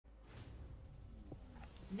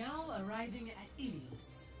Now arriving at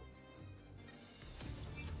Ilios.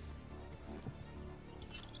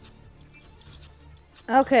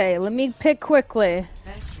 Okay, let me pick quickly.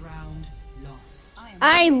 Best round lost.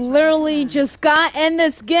 I literally just got in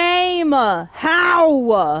this game!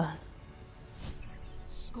 How?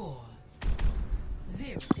 Score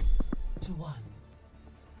 0-1.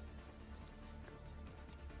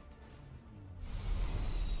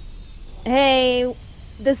 Hey,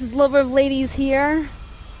 this is Lover of Ladies here.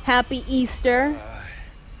 Happy Easter.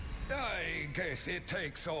 I guess it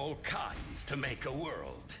takes all kinds to make a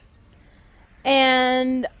world.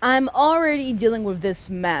 And I'm already dealing with this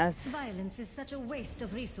mess. Violence is such a waste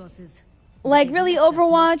of resources. Like, They really, left us no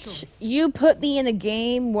Overwatch? choice. You put me in a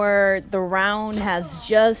game where the round has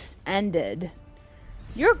just ended.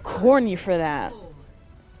 You're corny for that. 4,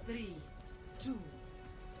 3, 2,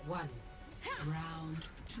 1. Round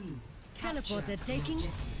 2. Teleporter taking.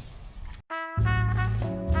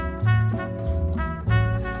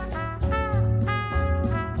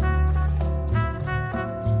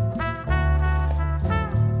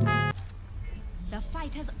 The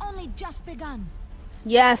fight has only just begun.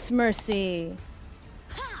 Yes, Mercy.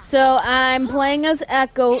 So, I'm playing as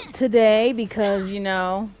Echo today because, you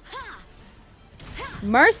know...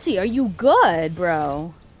 Mercy, are you good,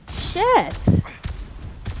 bro? Shit.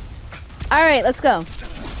 Alright, let's go.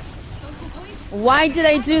 Why did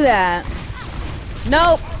I do that?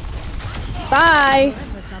 Nope. Bye.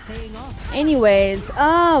 Efforts are paying off. Anyways,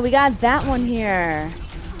 oh, we got that one here.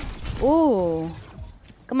 Ooh.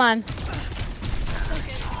 Come on.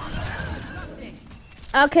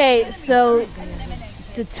 Okay, so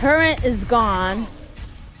deterrent is gone.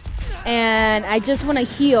 And I just want to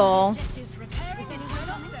heal.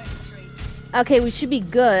 Okay, we should be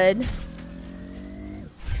good.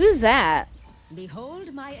 Who's that?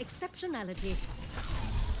 Behold my exceptionality.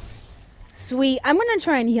 Sweet. I'm gonna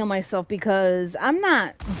try and heal myself because I'm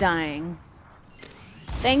not dying.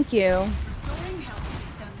 Thank you. Restoring health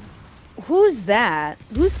systems. Who's that?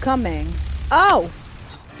 Who's coming? Oh!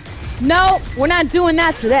 No, we're not doing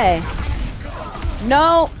that today.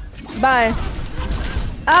 No. Bye.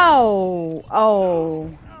 Oh.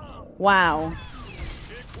 Oh. Wow.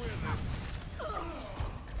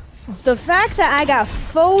 The fact that I got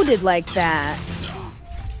folded like that.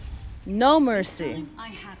 No mercy. I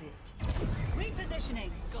have it. Repositioning.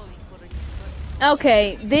 Going for it.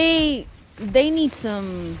 Okay, they need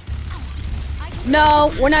some...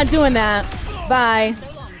 No, we're not doing that. Bye.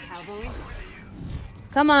 So long, cowboy.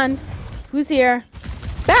 Come on. Who's here?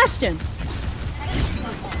 Bastion!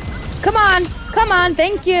 Come on! Come on,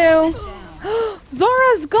 thank you!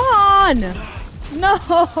 Zora's gone!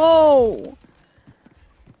 No!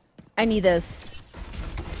 I need this.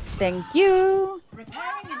 Thank you.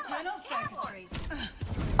 Repairing internal circuitry.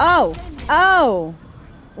 Oh! Oh!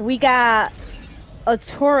 We got a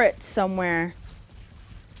turret somewhere.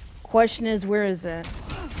 Question is, where is it?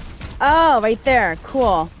 Oh, right there.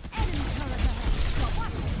 Cool.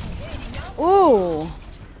 Ooh.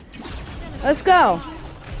 Let's go.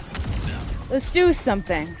 Let's do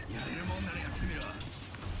something.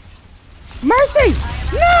 Mercy!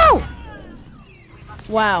 No!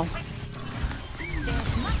 Wow.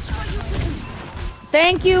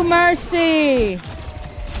 Thank you, Mercy.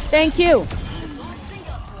 Thank you.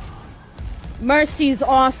 Mercy's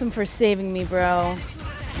awesome for saving me, bro.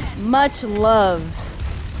 Much love.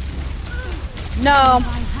 No.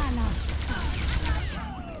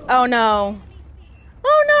 Oh no.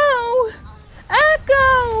 Oh no!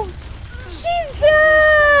 Echo! She's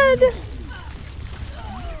dead!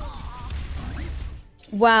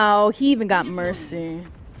 Wow, he even got mercy.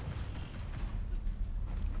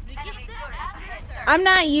 I'm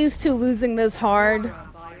not used to losing this hard.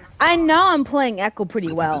 I know I'm playing Echo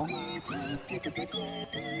pretty well.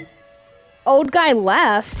 Old guy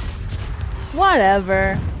left.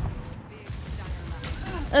 Whatever.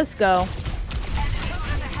 Let's go.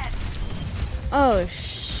 Oh,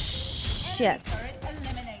 shit.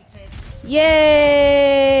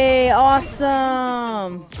 Yay!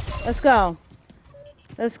 Awesome! Let's go.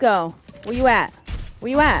 Let's go. Where you at? Where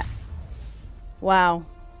you at? Wow.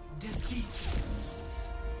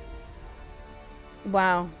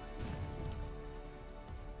 Wow.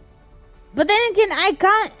 But then again, I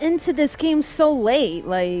got into this game so late.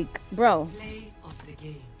 Like, bro. Play of the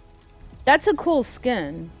game. That's a cool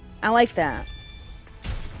skin. I like that.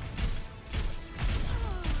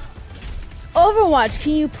 Overwatch,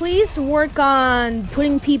 can you please work on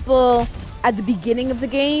putting people at the beginning of the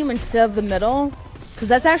game instead of the middle? Because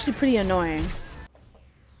that's actually pretty annoying.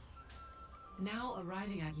 Now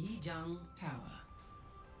arriving at Lijiang Tower.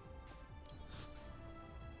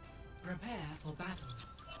 Prepare for battle.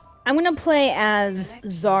 I'm gonna play as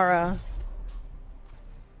Zara.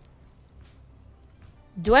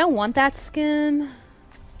 Do I want that skin?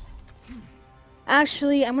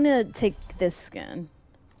 Actually, I'm gonna take this skin.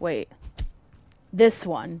 Wait. This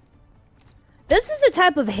one. This is the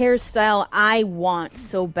type of hairstyle I want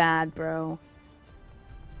so bad, bro.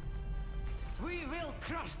 We will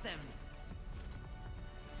crush them.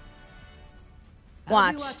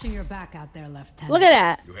 I'll be Watch. watching your back out there, Lieutenant. Look at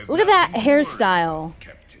that. You have Look at that nothing to worry hairstyle. about,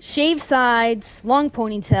 Captain. Shaved sides, long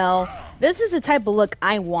ponytail. This is the type of look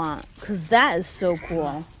I want, because that is so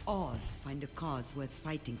cool. All find a cause worth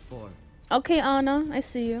fighting for. Okay, Anna, I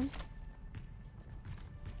see you.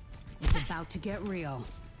 It's about to get real.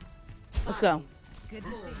 Let's go. Good to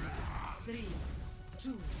see you. 3,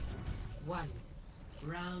 2, 1.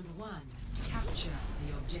 Round 1. Capture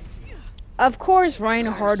the objective. Of course,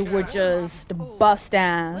 Reinhardt would just bust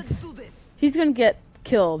Let's ass. do this. He's gonna get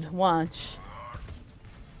killed. Watch.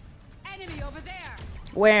 Enemy over there.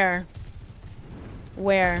 Where?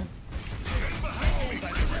 Where?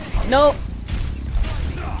 Nope.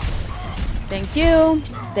 Thank you.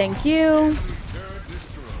 Thank you.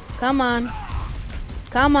 Come on.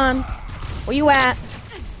 Come on. Where you at?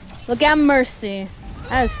 Look at Mercy.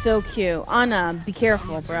 That is so cute. Anna, be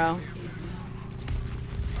careful, bro.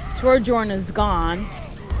 Jordan is gone.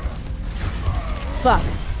 Fuck.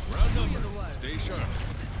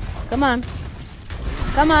 Come on.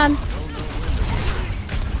 Come on.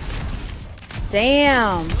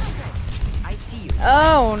 Damn. I see you.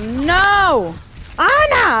 Oh no!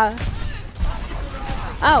 Anna!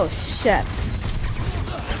 Oh shit.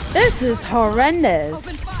 This is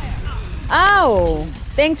horrendous. Oh!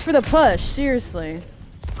 Thanks for the push, seriously.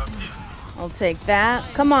 I'll take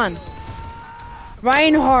that. Come on.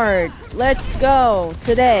 Reinhardt, let's go.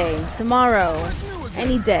 Today, tomorrow,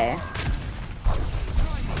 any day.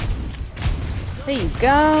 There you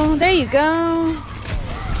go. There you go.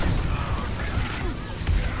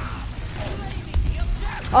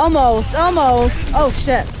 Almost, almost. Oh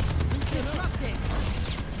shit.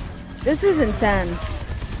 This is intense.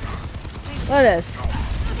 Look at this.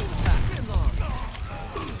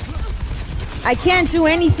 I can't do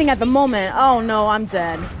anything at the moment. Oh no, I'm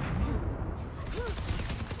dead.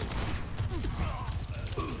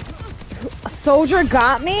 A soldier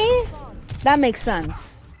got me? That makes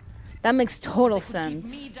sense. That makes total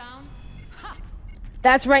sense.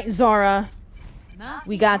 That's right, Zara.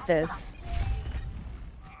 We got this.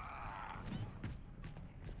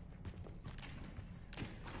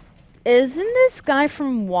 Isn't this guy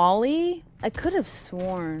from Wally? I could have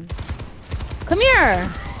sworn. Come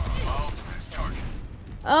here!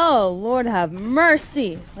 Oh, Lord have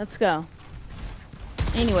mercy. Let's go.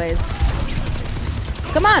 Anyways.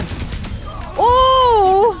 Come on!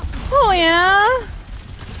 Oh! Oh yeah!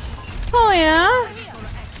 Oh yeah!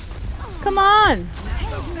 Come on!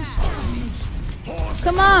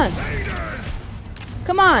 Come on!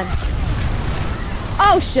 Come on!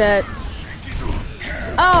 Oh shit!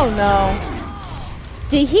 Oh no!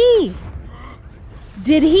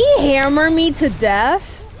 Did he hammer me to death?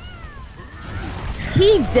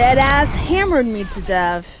 He deadass hammered me to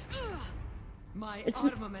death. My It's-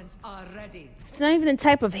 armaments are ready. It's not even the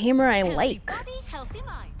type of hammer I like. Body, healthy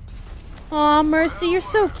mind. Aw, Mercy, you're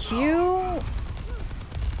so cute.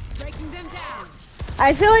 Breaking them down.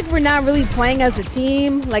 I feel like we're not really playing as a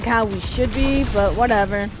team, like how we should be, but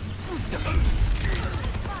whatever.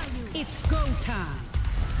 It's go time.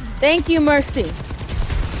 Thank you, Mercy.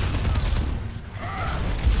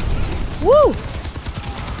 Woo!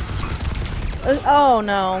 Oh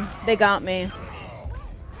no, they got me.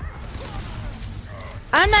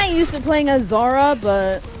 I'm not used to playing as Zara,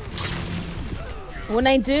 but when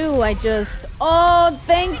I do, I just... Oh,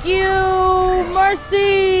 thank you!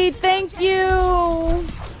 Mercy! Thank you!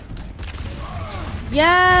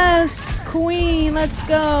 Yes! Queen, let's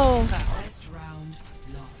go! Last round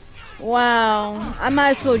lost. Wow, I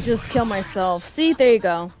might as well just kill myself. See, there you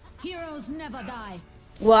go. Heroes never die.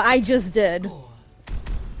 Well, I just did. Score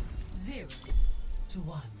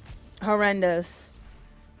 0-1. Horrendous.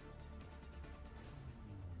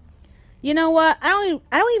 You know what? I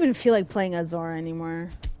don't even feel like playing as Zara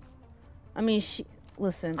anymore. I mean,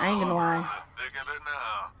 listen, I ain't gonna lie.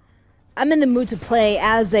 I'm in the mood to play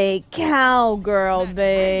as a cowgirl,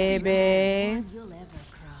 baby. You'll ever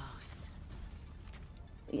cross.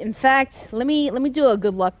 In fact, let me do a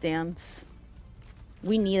good luck dance.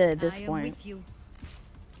 We need it at this I am point. with you.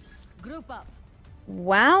 Group up.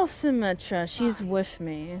 Wow, Symmetra, she's with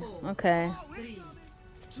me. Okay, 3,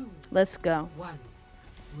 2, let's go. 1.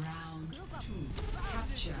 Round 2.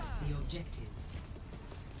 Capture the objective.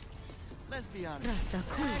 Let's be honest. It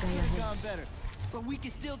could have gone better, but we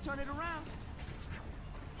can still turn it around.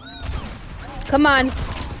 Come on.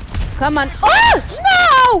 Come on. Oh!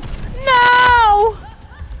 No! No!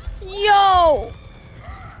 Yo!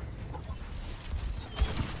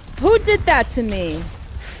 Who did that to me?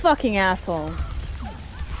 Fucking asshole.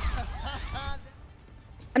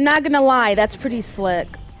 I'm not gonna lie, that's pretty slick.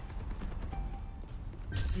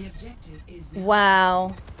 The objective is now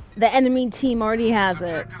Wow. The enemy team already has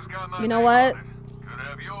it. You know what?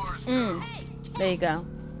 There you go.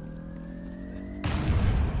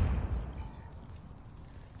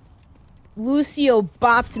 Lucio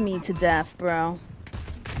bopped me to death, bro.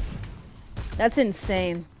 That's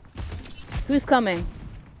insane. Who's coming?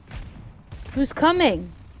 Who's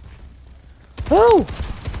coming? Who?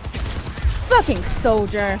 Fucking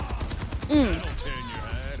soldier.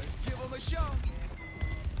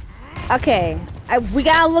 Okay, we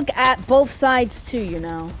gotta look at both sides too, you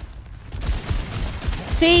know.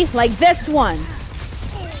 See? Like this one.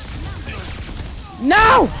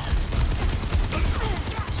 No!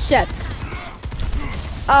 Shit.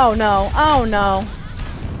 Oh no, oh no.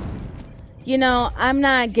 You know, I'm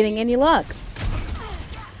not getting any luck.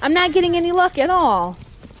 I'm not getting any luck at all.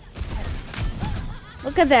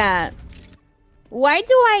 Look at that. Why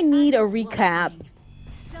do I need a recap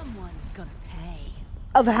Someone's gonna pay.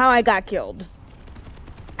 of how I got killed?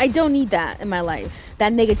 I don't need that in my life.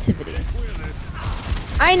 That negativity.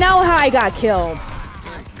 I know how I got killed.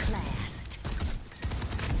 Outclassed.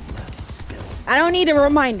 I don't need a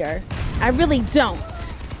reminder. I really don't.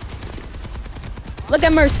 Look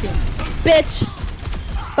at Mercy. Bitch.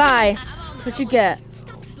 Bye. That's what you get.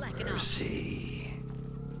 Stop slacking off.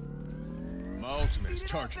 My ultimate is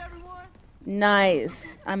charging.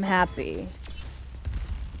 Nice. I'm happy.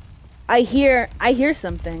 I hear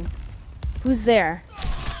something. Who's there?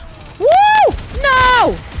 Woo!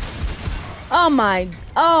 No! Oh my.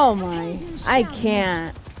 I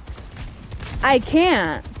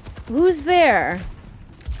can't. Who's there?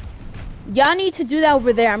 Y'all need to do that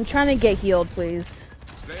over there. I'm trying to get healed, please.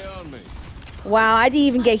 Stay on me. Wow, I didn't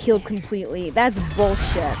even get healed completely. That's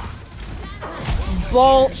bullshit.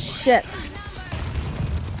 Bullshit.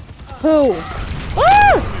 Who?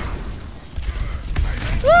 Ah!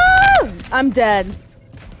 Ah! I'm dead.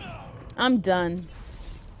 I'm done.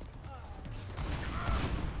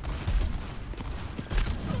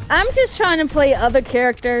 I'm just trying to play other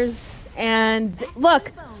characters, and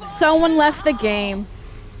look, someone left the game.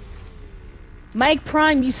 Mike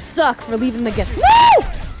Prime, you suck for leaving the game. Woo!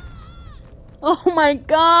 Oh my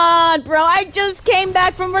god, bro, I just came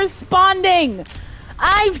back from responding.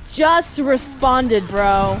 I've just responded,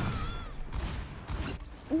 bro.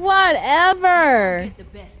 Whatever. Get the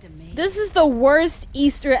best of me. This is the worst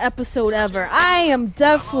Easter episode ever. I am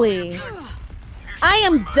definitely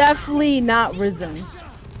not risen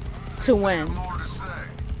to win.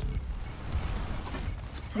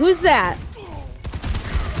 Who's that?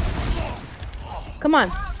 Come on.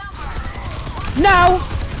 No!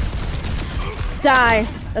 Die.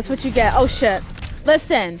 That's what you get. Oh shit.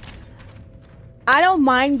 Listen. I don't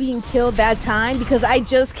mind being killed that time because I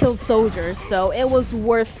just killed soldiers, so it was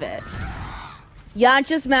worth it. Y'all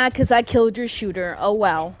just mad because I killed your shooter. Oh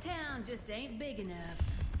well. This town just ain't big enough.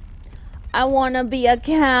 I wanna be a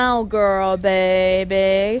cowgirl,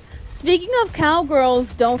 baby. Speaking of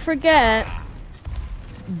cowgirls, don't forget,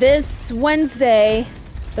 this Wednesday,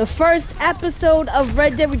 the first episode of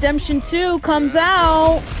Red Dead Redemption 2 comes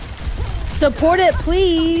out. Support it,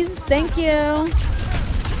 please. Thank you.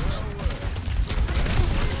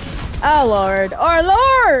 Oh, Lord. Oh,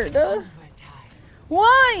 Lord!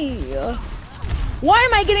 Why? Why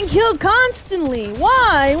am I getting killed constantly?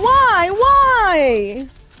 Why?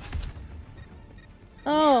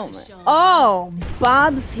 Oh,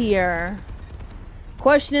 Bob's here.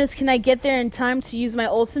 Question is, can I get there in time to use my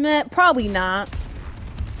ultimate? Probably not.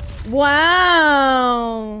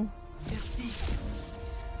 Wow.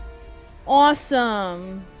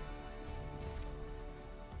 Awesome.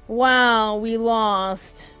 Wow, we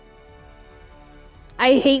lost.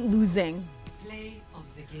 I hate losing. play of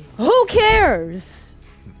the game. Who cares?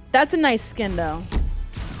 That's a nice skin, though.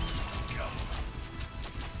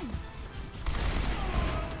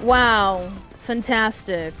 Wow.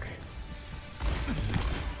 Fantastic.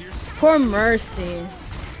 Poor Mercy.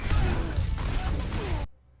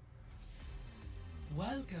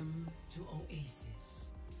 Welcome to Oasis.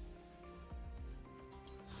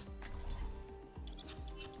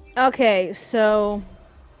 Okay, so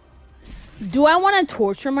do I want to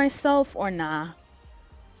torture myself or nah?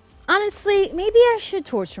 Honestly, maybe I should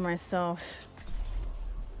torture myself.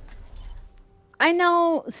 I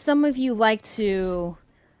know some of you like to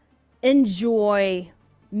enjoy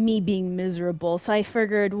me being miserable, so I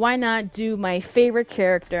figured why not do my favorite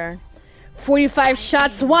character. 45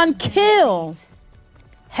 shots, 1 kill!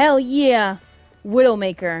 Hell yeah,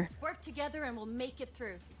 Widowmaker. Work together and we'll make it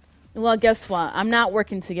through. Well, guess what? I'm not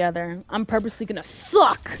working together. I'm purposely gonna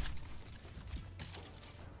suck!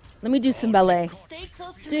 Let me do some ballet. Stay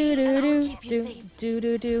close to Do me and I'll do keep you do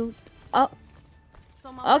safe. do. Oh,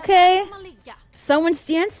 Somos okay. una liga. Someone's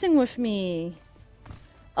dancing with me.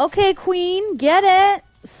 Okay, queen, get it.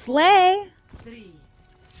 Slay. 3,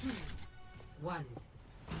 2, 1.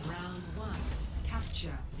 Round 1.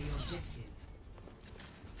 Capture the objective.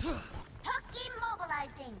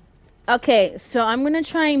 Immobilizing. Okay, so I'm gonna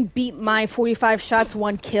try and beat my 45 shots,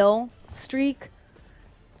 1 kill streak.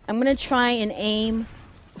 I'm gonna try and aim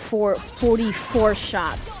for 44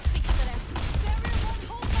 shots.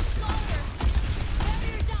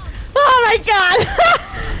 Oh my god!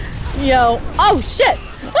 Yo. Oh shit!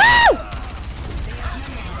 Woo!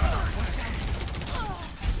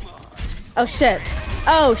 Oh shit.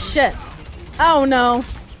 Oh shit. Oh no.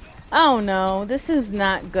 Oh no. This is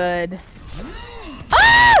not good.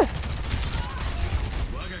 Ah!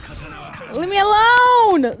 Leave me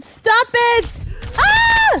alone! Stop it!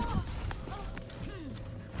 Ah!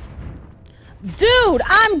 Dude,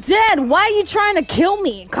 I'm dead. Why are you trying to kill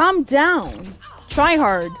me? Calm down. Try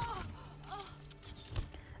hard.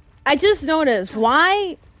 I just noticed,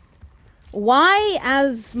 why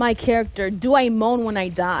as my character do I moan when I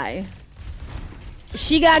die?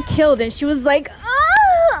 She got killed and she was like,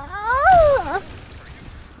 ah, ah.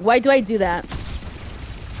 Why do I do that?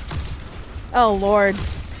 Oh lord.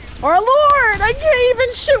 Oh lord, I can't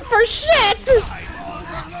even shoot for shit!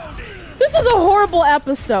 This is a horrible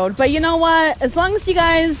episode, but you know what? As long as you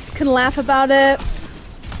guys can laugh about it.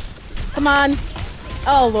 Come on.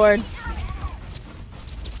 Oh lord.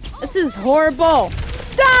 This is horrible.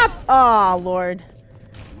 Stop! Oh lord.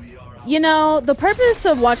 You know, the purpose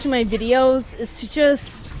of watching my videos is to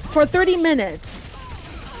just, for 30 minutes,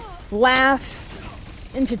 laugh,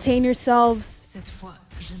 entertain yourselves,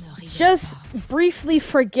 just briefly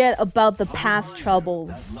forget about the past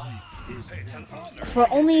troubles. For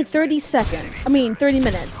only 30 seconds. I mean, 30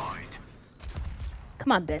 minutes.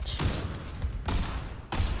 Come on, bitch.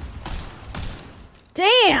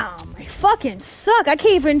 Damn! I fucking suck. I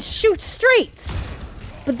can't even shoot straight.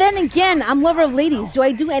 But then again, I'm lover of ladies. Do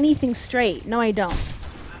I do anything straight? No, I don't.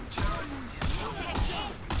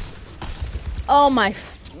 Oh my...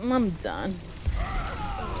 I'm done.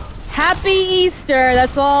 Happy Easter!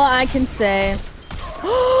 That's all I can say.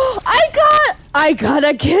 I got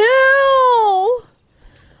a kill!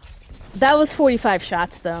 That was 45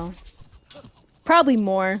 shots, though. Probably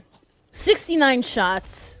more. 69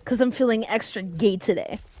 shots, because I'm feeling extra gay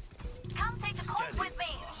today. Come take a course with me.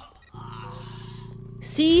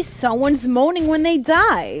 See, someone's moaning when they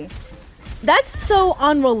die. That's so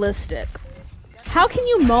unrealistic. How can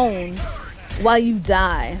you moan while you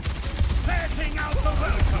die? Letting out the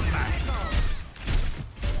welcome mat.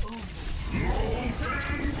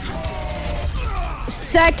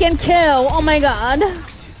 Second kill. Oh my god.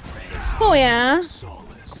 Oh yeah.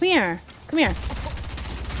 Come here. Come here.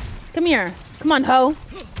 Come here. Come on, ho.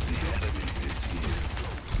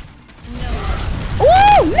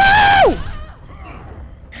 Ooh, no!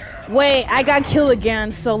 Wait, I got killed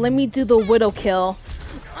again, so let me do the widow kill.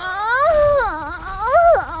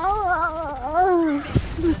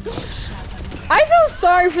 I feel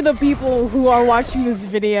sorry for the people who are watching this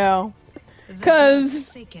video. Cause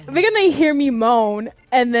they're gonna hear me moan,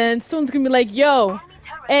 and then someone's gonna be like, yo,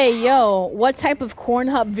 hey, yo, what type of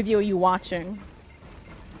Cornhub video are you watching?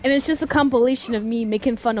 And it's just a compilation of me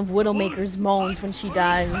making fun of Widowmaker's moans when she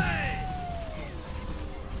dies.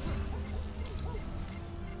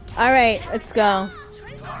 Alright, let's go.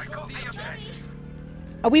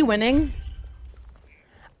 Are we winning?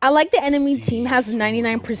 I like the enemy team has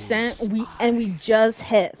 99%, and we just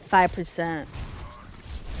hit 5%.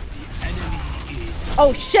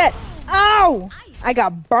 Oh shit! Ow! I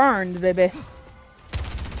got burned, baby.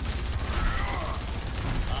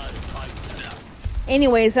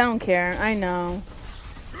 Anyways, I don't care. I know.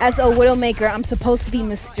 As a Widowmaker, I'm supposed to be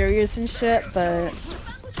mysterious and shit, but...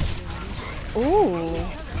 Ooh.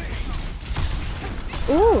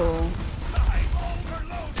 Ooh.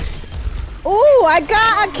 Ooh, I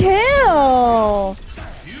got a kill!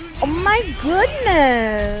 Oh my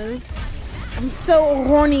goodness! I'm so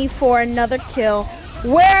horny for another kill.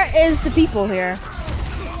 Where is the people here?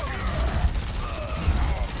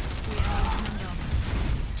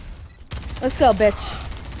 Let's go, bitch.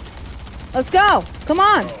 Let's go! Come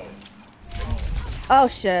on! Oh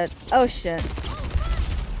shit. Oh shit.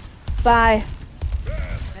 Bye.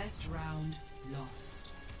 Best round.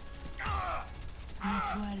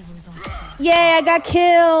 Yay, I got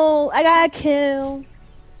killed. I got killed.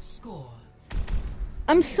 Score.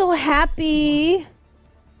 I'm so happy.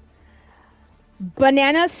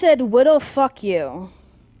 Banana said, "Widow, fuck you."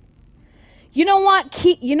 You know what?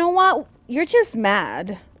 You know what? You're just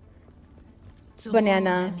mad.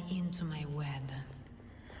 Banana. Into my web.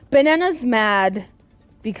 Banana's mad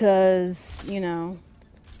because, you know,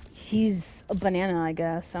 he's a banana, I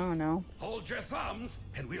guess. I don't know. Hold your thumbs,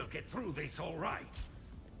 and we'll get through this all right.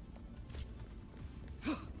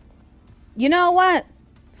 You know what?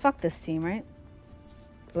 Fuck this team, right?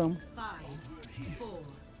 Boom. 5, 4,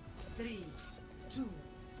 3, 2,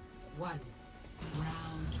 1.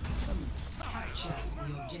 Round 2. Capture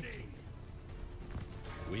the objective.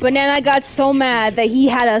 Banana got so mad that he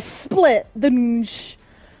had to split the noosh.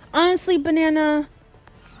 Honestly, Banana,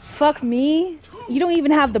 fuck me. You don't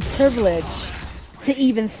even have the privilege to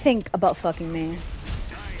even think about fucking me.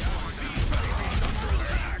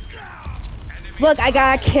 Look, I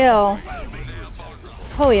got a kill.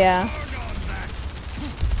 Oh yeah.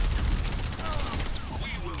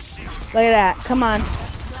 Look at that. Come on.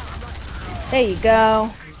 There you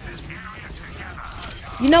go.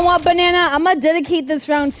 You know what, Banana? I'm gonna dedicate this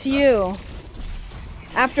round to you.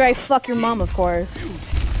 After I fuck your mom, of course.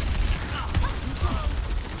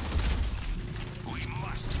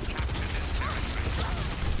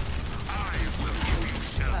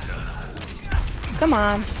 Come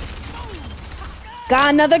on. Got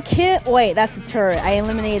another kit? Wait, that's a turret. I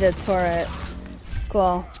eliminated a turret.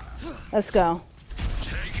 Cool. Let's go.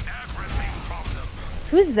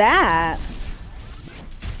 Who's that?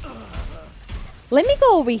 Let me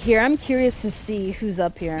go over here. I'm curious to see who's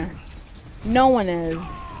up here. No one is.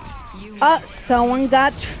 Someone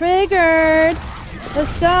got triggered.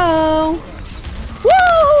 Let's go.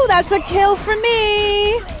 Woo! That's a kill for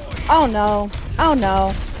me. Oh no. Oh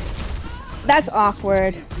no. That's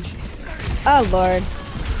awkward. Oh lord.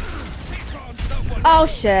 Oh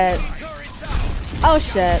shit. Oh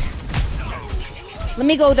shit. Let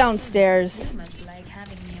me go downstairs.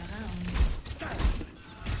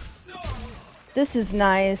 This is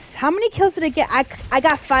nice. How many kills did I get? I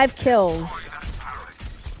got 5 kills.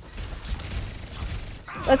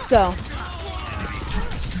 Let's go.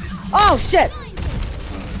 Oh shit.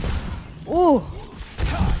 Ooh.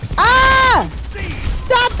 Ah!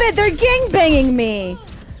 Stop it! They're gangbanging me.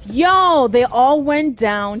 Yo, they all went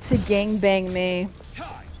down to gangbang me.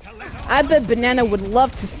 I bet Banana would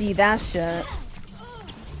love to see that shit.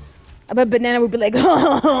 I bet Banana would be like,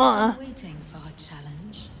 Waiting for a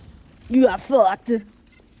challenge. you got fucked. And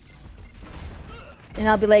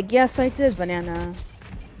I'll be like, yes, I did, Banana.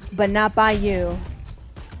 But not by you.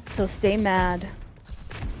 So stay mad.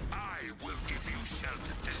 I will give you shell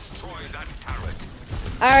to destroy that turret.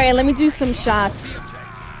 Alright, let me do some shots.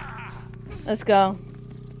 Let's go.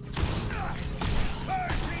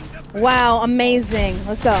 Wow, amazing.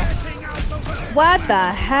 Let's go. What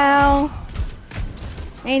the hell?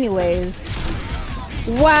 Anyways.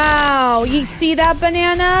 Wow, you see that,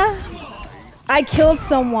 Banana? I killed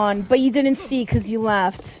someone, but you didn't see because you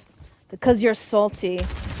left. Because you're salty.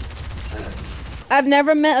 I've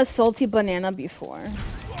never met a salty banana before. Ready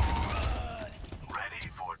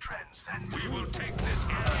for transcendence. We will take this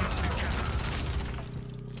game together.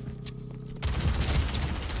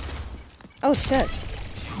 Oh shit.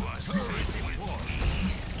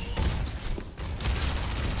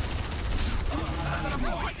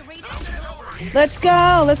 Let's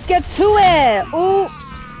go. Let's get to it. Ooh.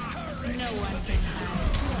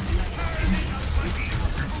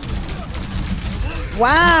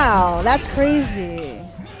 Wow, that's crazy.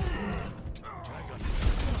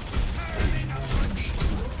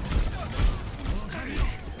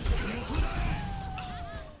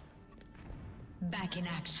 Back in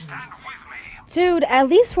action. Dude, at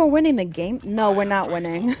least we're winning the game. No, we're not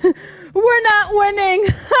winning. We're not winning.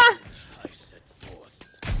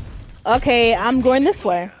 Okay, I'm going this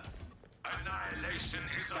way. Annihilation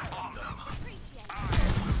is upon them.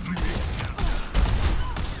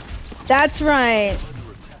 That's right.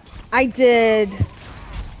 I did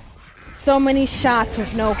so many shots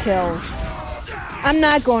with no kills. I'm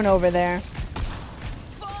not going over there.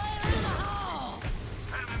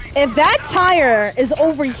 If that tire is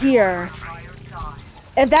over here,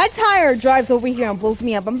 if that tire drives over here and blows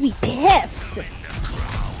me up, I'm gonna be pissed.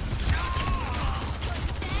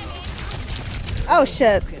 Oh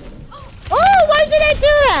shit. Oh, why did I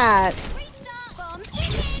do that?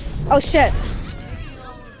 Oh shit.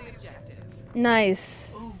 Nice.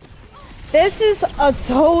 This is a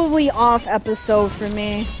totally off episode for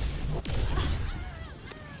me.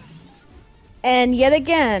 And yet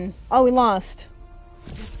again, oh, we lost.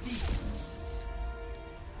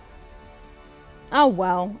 Oh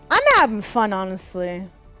well. I'm having fun, honestly.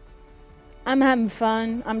 I'm having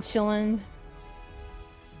fun. I'm chilling.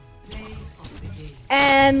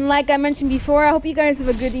 And like I mentioned before, I hope you guys have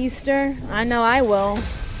a good Easter. I know I will.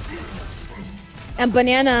 And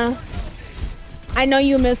Banana, I know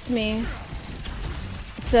you miss me.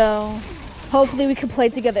 So hopefully we can play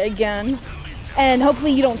together again. And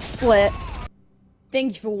hopefully you don't split.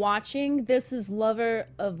 Thank you for watching. This is Lover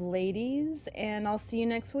of Ladies, and I'll see you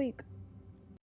next week.